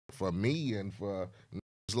for me and for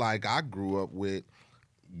like I grew up with,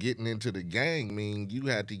 getting into the gang, I mean, you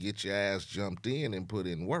had to get your ass jumped in and put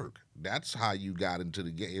in work. That's how you got into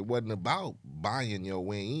the game. It wasn't about buying your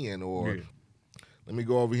way in or let me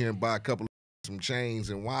go over here and buy a couple of some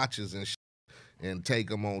chains and watches and and take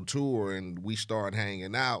them on tour, and we start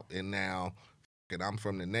hanging out, and now I'm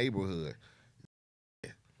from the neighborhood.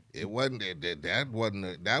 It wasn't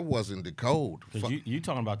that wasn't the code. You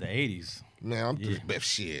talking about the 80s. Man, I'm just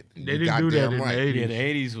shit. They didn't do that in the 80s. Yeah, the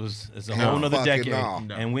 80s is a whole nother decade.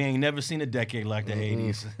 No. And we ain't never seen a decade like the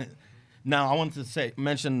 80s. Now, I wanted to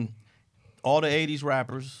mention all the 80s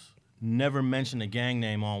rappers never mentioned a gang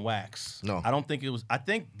name on wax. No. I don't think it was. I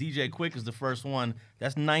think DJ Quick is the first one.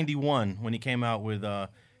 That's 91 when he came out with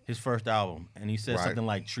his first album. And he said something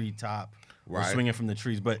like Treetop or Swinging from the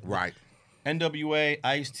Trees. But NWA,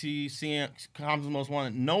 Ice-T, CM, Compton's Most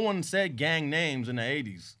Wanted, no one said gang names in the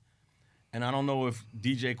 80s. And I don't know if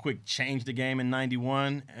DJ Quick changed the game in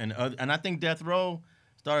 91. And I think Death Row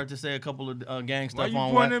started to say a couple of gang stuff on wax. Why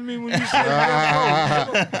you pointing at me when you said Death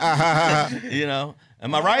Row? You know,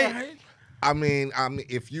 am I right? I mean,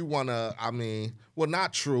 if you want to, well,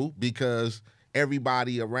 not true, because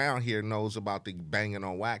everybody around here knows about the Banging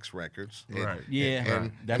on Wax records. Right.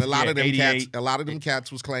 And a lot of them cats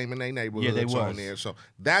was claiming their neighborhoods on there. So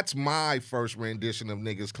that's my first rendition of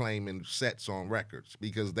niggas claiming sets on records,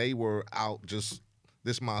 because they were out just,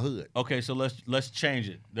 this my hood. Okay, so let's change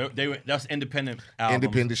it. That's independent albums.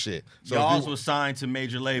 Independent shit. So y'all's was signed to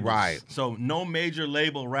major labels. Right. So no major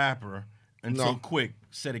label rapper until Quick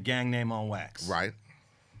said a gang name on wax. Right.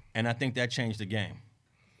 And I think that changed the game.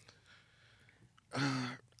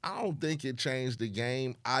 I don't think it changed the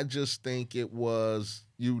game. I just think it was,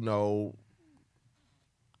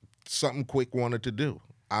 something Quick wanted to do.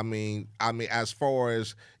 I mean, as far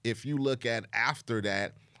as if you look at after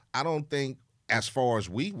that, I don't think, as far as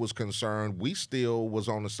we was concerned, we still was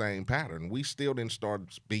on the same pattern. We still didn't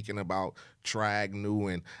start speaking about Trag New,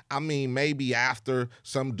 and I mean, maybe after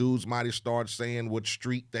some dudes might have started saying what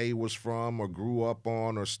street they was from or grew up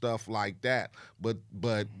on or stuff like that. But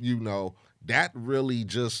that really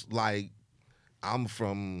just like, I'm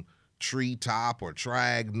from Treetop or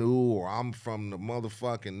Trag New, or I'm from the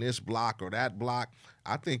motherfucking this block or that block.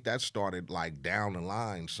 I think that started like down the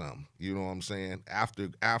line some. You know what I'm saying?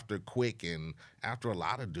 After Quick and after a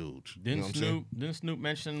lot of dudes. Didn't Snoop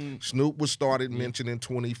mention? Snoop was started mentioning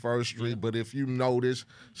 21st Street, but if you notice,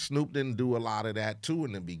 Snoop didn't do a lot of that too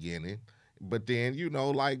in the beginning. But then,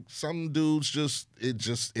 like some dudes it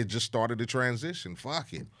just started to transition.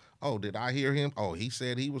 Fuck it. Oh, did I hear him? Oh, he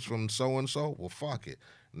said he was from so-and-so? Well, fuck it.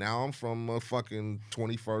 Now I'm from fucking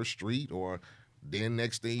 21st Street, or then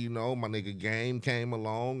next thing you know, my nigga Game came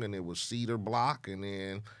along and it was Cedar Block, and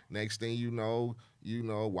then next thing you know,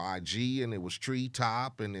 YG, and it was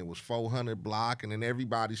Treetop, and it was 400 Block, and then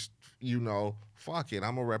everybody's, fuck it,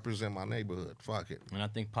 I'm gonna represent my neighborhood. Fuck it. And I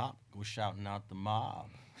think Pop was shouting out the mob.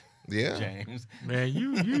 Yeah, James. Man,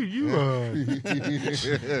 you I ain't gonna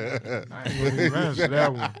answer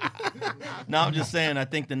that one. No, I'm just saying, I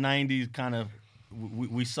think the 90s kind of,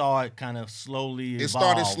 we saw it kind of slowly evolve. It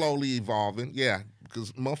started slowly evolving, yeah,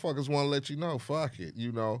 because motherfuckers want to let you know, fuck it,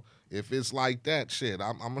 if it's like that, shit,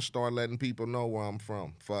 I'm going to start letting people know where I'm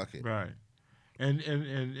from, fuck it. Right,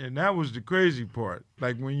 and that was the crazy part,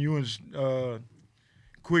 like when you and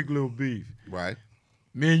Quick Little Beef. Right.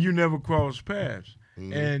 Man, you never crossed paths.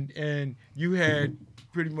 Mm-hmm. And you had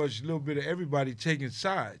pretty much a little bit of everybody taking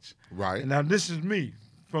sides. Right. And now this is me,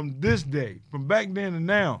 from this day, from back then to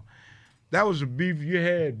now. That was a beef. You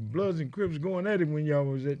had Bloods and Crips going at it when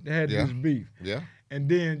y'all had this beef. Yeah. And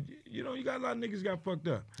then, you got a lot of niggas got fucked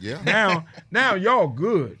up. Yeah. Now y'all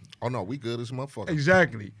good. Oh no, we good as motherfuckers.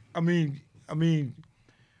 Exactly. I mean,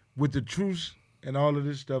 with the truce and all of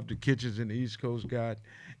this stuff the Kitchens and the East Coast got,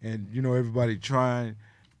 and everybody trying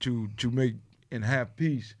to make and have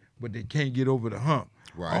peace, but they can't get over the hump.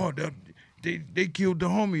 Right. Oh, they killed the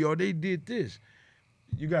homie, or they did this.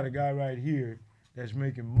 You got a guy right here that's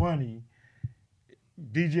making money.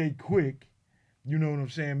 DJ Quick, you know what I'm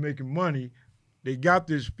saying, making money. They got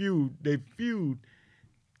this feud. They feud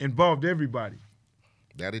involved everybody.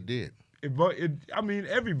 That it did.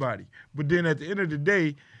 Everybody. But then at the end of the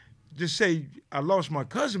day, just say, I lost my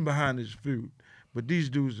cousin behind this feud. But these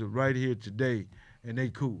dudes are right here today, and they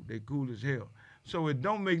cool. They cool as hell. So it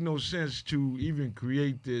don't make no sense to even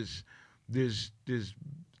create this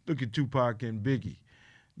look at Tupac and Biggie.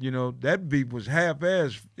 That beef was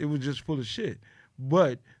half-assed. It was just full of shit.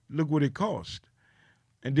 But look what it cost.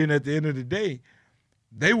 And then at the end of the day,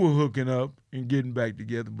 they were hooking up and getting back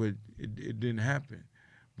together, but it didn't happen.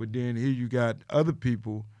 But then here you got other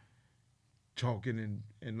people talking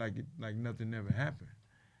and like nothing never happened.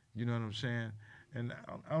 You know what I'm saying? And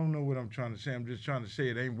I don't know what I'm trying to say. I'm just trying to say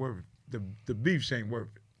it ain't worth it. The beefs ain't worth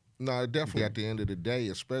it. No, definitely at the end of the day,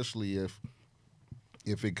 especially if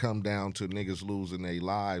it come down to niggas losing their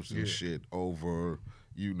lives and shit over,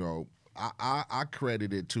 you know, I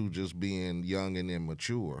credit it to just being young and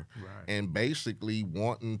immature, and basically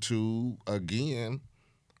wanting to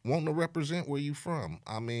represent where you from.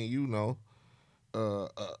 I mean, you know,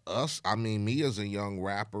 me as a young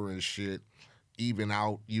rapper and shit, even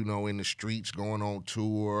out, you know, in the streets, going on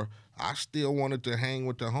tour, I still wanted to hang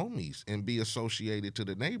with the homies and be associated to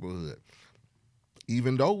the neighborhood.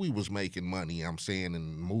 Even though we was making money, I'm saying,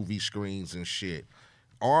 in movie screens and shit,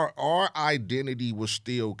 our identity was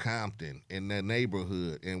still Compton in that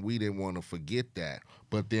neighborhood, and we didn't want to forget that.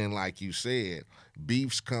 But then, like you said,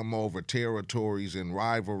 beefs come over territories and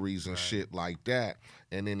rivalries and shit like that,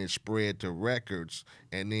 and then it spread to records,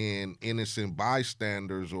 and then innocent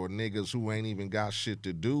bystanders or niggas who ain't even got shit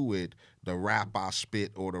to do with the rap I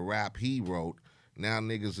spit or the rap he wrote. Now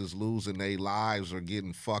niggas is losing their lives or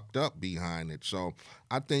getting fucked up behind it. So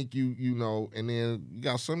I think you know, and then you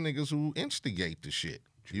got some niggas who instigate the shit.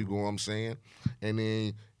 You know what I'm saying? And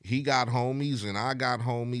then he got homies and I got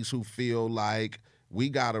homies who feel like we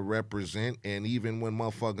got to represent, and even when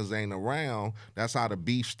motherfuckers ain't around, that's how the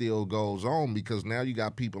beef still goes on, because now you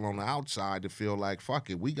got people on the outside that feel like, fuck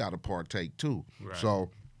it, we got to partake too. Right. So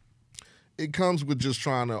it comes with just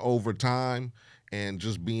trying to, over time, and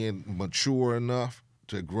just being mature enough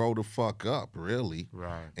to grow the fuck up, really.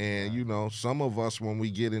 Right. And, you know, some of us, when we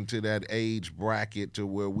get into that age bracket to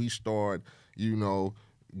where we start, you know,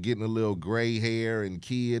 getting a little gray hair and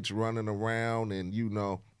kids running around, and, you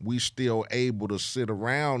know, we still able to sit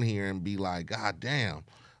around here and be like, God damn,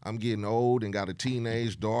 I'm getting old and got a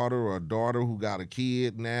teenage daughter or a daughter who got a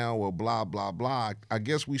kid now, or blah, blah, blah. I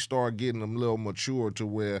guess we start getting them a little mature to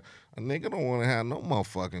where a nigga don't want to have no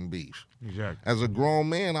motherfucking beef. Exactly. As a grown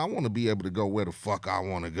man, I want to be able to go where the fuck I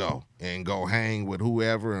want to go and go hang with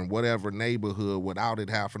whoever in whatever neighborhood without it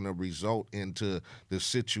having to result into the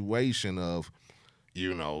situation of,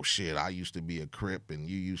 you know, shit, I used to be a Crip and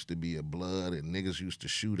you used to be a Blood, and niggas used to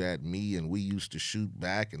shoot at me and we used to shoot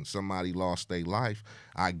back and somebody lost their life.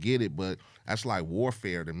 I get it, but that's like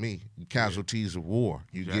warfare to me. Casualties of war.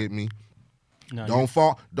 You get me? No,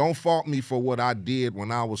 don't fault me for what I did when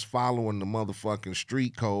I was following the motherfucking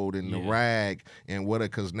street code and the rag and what,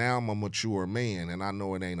 because now I'm a mature man and I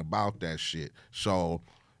know it ain't about that shit. So,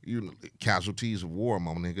 you know, casualties of war,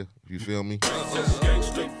 my nigga. You feel me?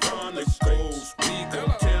 Gangster Chronicles, we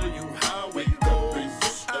gon' tell you how it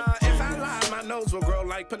goes. If I lie, my nose will grow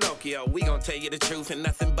like Pinocchio. We gon' tell you the truth and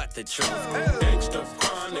nothing but the truth. Gangster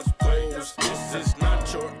Chronicles, this is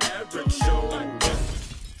not your average show.